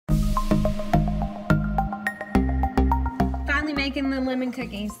making the lemon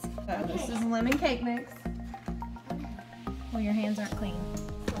cookies. So this is lemon cake mix. Well, your hands aren't clean.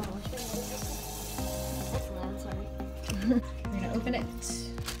 We're gonna open it.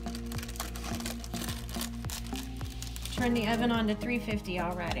 Turn the oven on to 350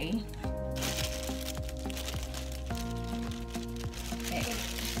 already. Okay.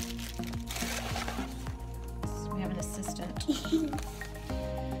 So we have an assistant.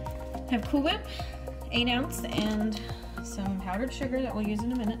 Have Cool Whip, 8 ounce, and some powdered sugar that we'll use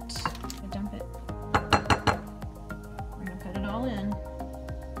in a minute. We'll dump it. We're gonna put it all in.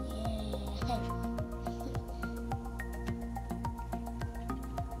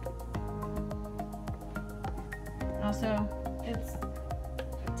 Also, it's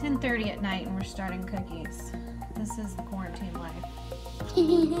 10:30 at night and we're starting cookies. This is the quarantine life.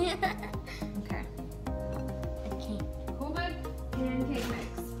 Okay. Cool Whip and cake mix.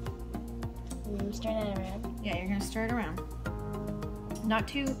 Stir that around. Yeah, you're gonna stir it around. Not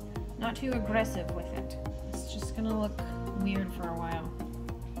too aggressive with it. It's just gonna look weird for a while.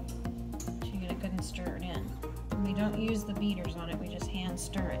 So you get it good and stir it in. And we don't use the beaters on it. We just hand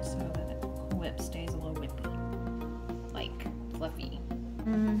stir it so that the whip stays a little whippy, like fluffy.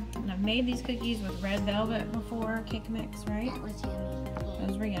 And I've made these cookies with red velvet before, cake mix, right? That was yummy.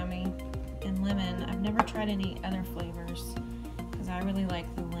 Those were yummy. And lemon. I've never tried any other flavors because I really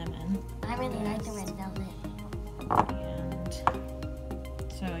like the lemon. I really like the red velvet. And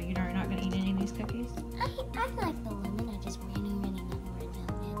so you're not going to eat any of these cookies? I like the lemon. I just really love the red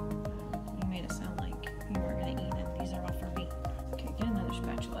velvet. You made it sound like you were going to eat it. These are all for me. Okay, get another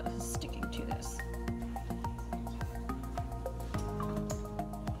spatula. This is sticking to this.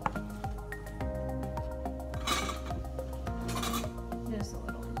 Just a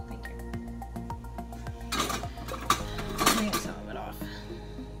little. Thank you. Get some of it off.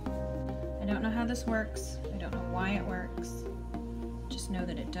 I don't know how this works. I don't know why it works. Just know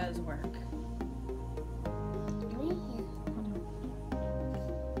that it does work.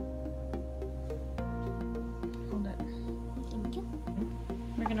 Hold it. Thank you.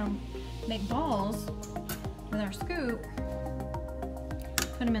 We're gonna make balls with our scoop.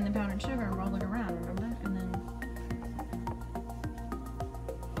 Put them in the powdered sugar and roll it around, remember? And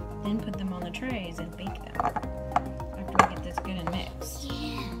then put them on the trays and bake them after we get this good and mixed.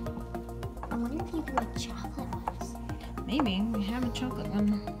 Yeah. I wonder if you can make chocolate ones. Maybe. We have a chocolate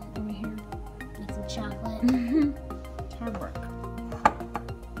one over here. Make some chocolate. It's hard work.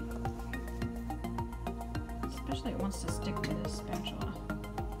 Especially it wants to stick to this spatula.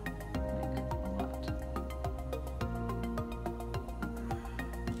 Like a lot.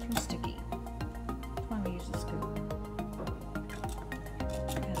 It's real sticky. That's why we use the scoop.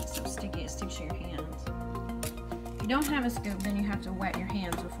 Because it's so sticky, it sticks to your hands. If you don't have a scoop, then you have to wet your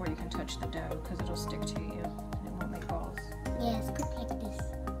hands before you can touch the dough because it'll stick to you and it won't make balls. Yeah, scoop like this.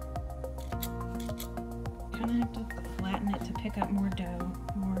 Kind of have to flatten it to pick up more dough,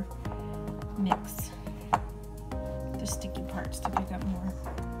 more mix. The sticky parts to pick up more.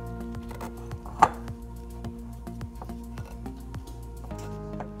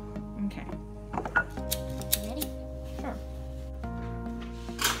 Okay. You ready? Sure.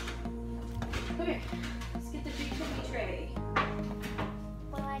 Okay, let's get the big cookie tray.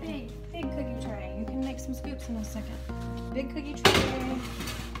 Well, I did. Big cookie tray. You can make some scoops in a second. Big cookie tray.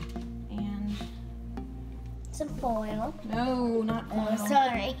 And Some foil. no, not foil. Oh,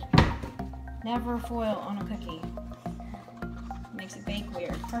 sorry. Never foil on a cookie. Makes it bake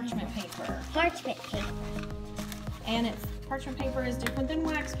weird. Parchment paper. Parchment paper. And it's parchment paper is different than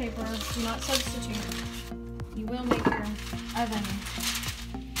wax paper. Do not substitute. You will make your oven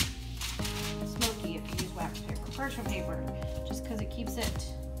smoky if you use wax paper. Parchment paper, just because it keeps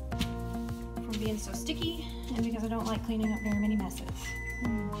it from being so sticky, and because I don't like cleaning up very many messes.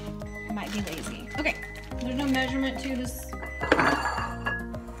 I might be lazy. Okay, there's no measurement to this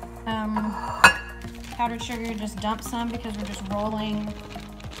powdered sugar. Just dump some because we're just rolling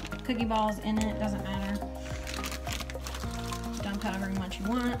cookie balls in it. Doesn't matter. Dump however much you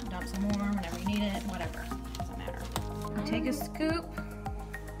want. Dump some more whenever you need it. Whatever. Doesn't matter. You take a scoop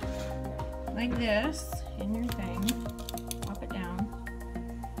like this in your thing. Pop it down.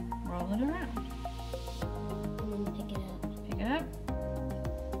 Roll it around. And then pick it up. Pick it up.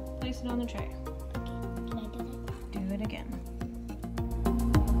 Place it on the tray. Okay. Can I do that? Do it again.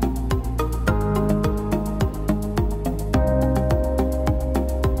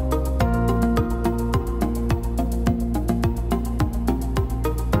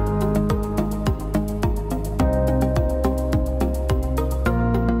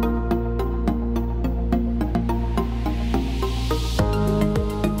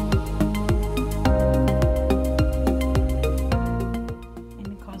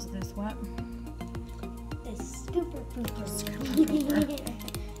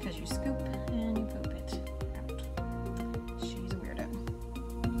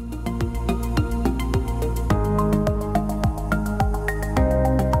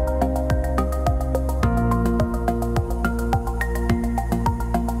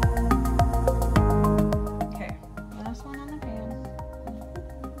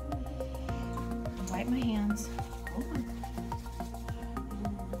 ones. Hold on.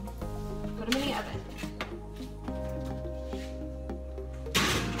 Put them in the oven.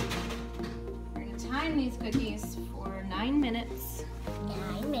 We're gonna time these cookies for 9 minutes.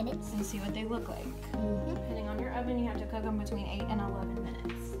 9 minutes. And see what they look like. Depending on your oven, you have to cook them between 8 and 11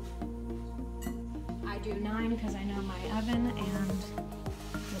 minutes. I do 9 because I know my oven, and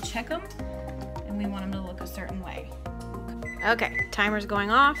we'll check them, and we want them to look a certain way. Okay, timer's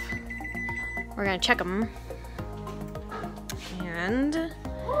going off. We're gonna check them, and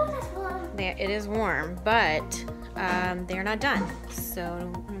Oh, that's warm. it is warm, but they're not done. So I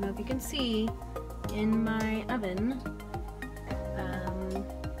don't know if you can see in my oven.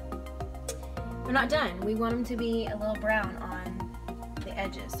 They're not done. We want them to be a little brown on the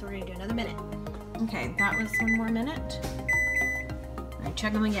edges, so we're gonna do another minute. Okay, that was 1 more minute. All right,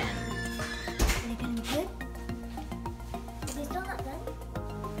 check them again. Are they gonna be good? Are they still not done?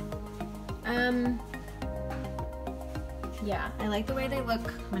 Yeah, I like the way they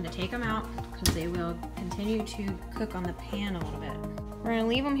look. I'm gonna take them out because they will continue to cook on the pan a little bit. We're gonna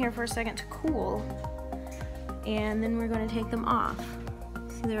leave them here for a second to cool, and then we're gonna take them off.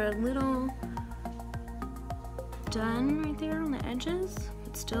 See, they're a little done right there on the edges.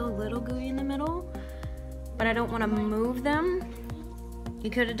 It's still a little gooey in the middle, but I don't want to move them. You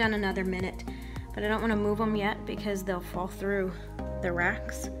could have done another minute, but I don't want to move them yet because they'll fall through the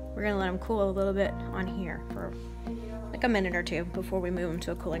racks. We're gonna let them cool a little bit on here for like a minute or two before we move them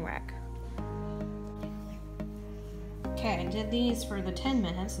to a cooling rack. Okay, I did these for the 10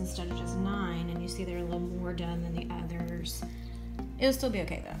 minutes instead of just 9, and you see they're a little more done than the others. It'll still be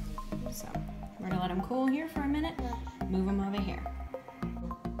okay though. So we're gonna let them cool here for a minute, move them over here.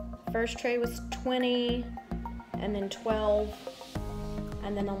 First tray was 20, and then 12,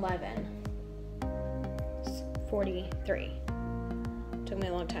 and then 11. It's 43. Took me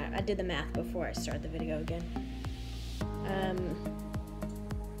a long time. I did the math before I started the video again.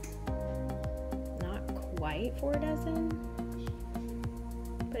 Not quite 4 dozen,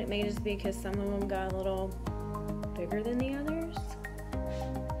 but it may just be because some of them got a little bigger than the others.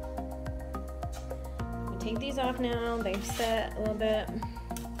 I'm gonna take these off now. They've set a little bit.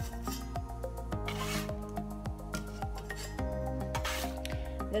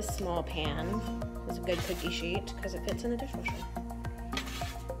 This small pan is a good cookie sheet because it fits in the dishwasher.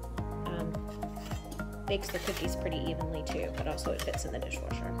 Bakes the cookies pretty evenly too, but also it fits in the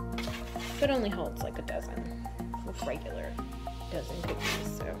dishwasher. But only holds like a dozen with regular dozen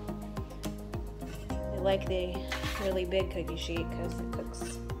cookies, so. I like the really big cookie sheet because it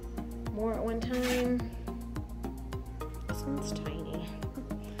cooks more at one time. This one's tiny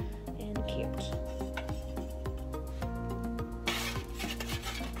and cute.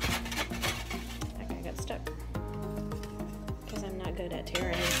 That guy got stuck because I'm not good at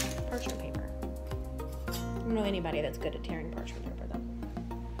tearing parchment paper. I don't know anybody that's good at tearing parchment paper though.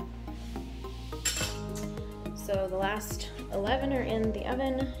 So the last 11 are in the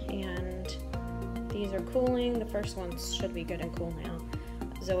oven, and these are cooling. The first ones should be good and cool now.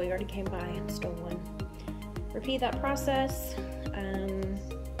 Zoe already came by and stole one. Repeat that process until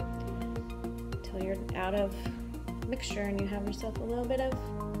you're out of mixture and you have yourself a little bit of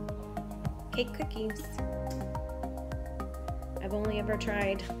cake cookies. I've only ever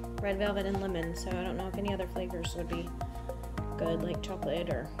tried red velvet and lemon, so I don't know if any other flavors would be good, like chocolate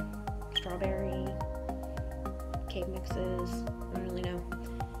or strawberry cake mixes. I don't really know.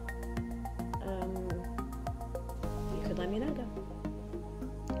 You could let me know though.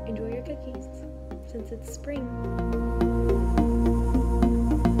 Enjoy your cookies since it's spring.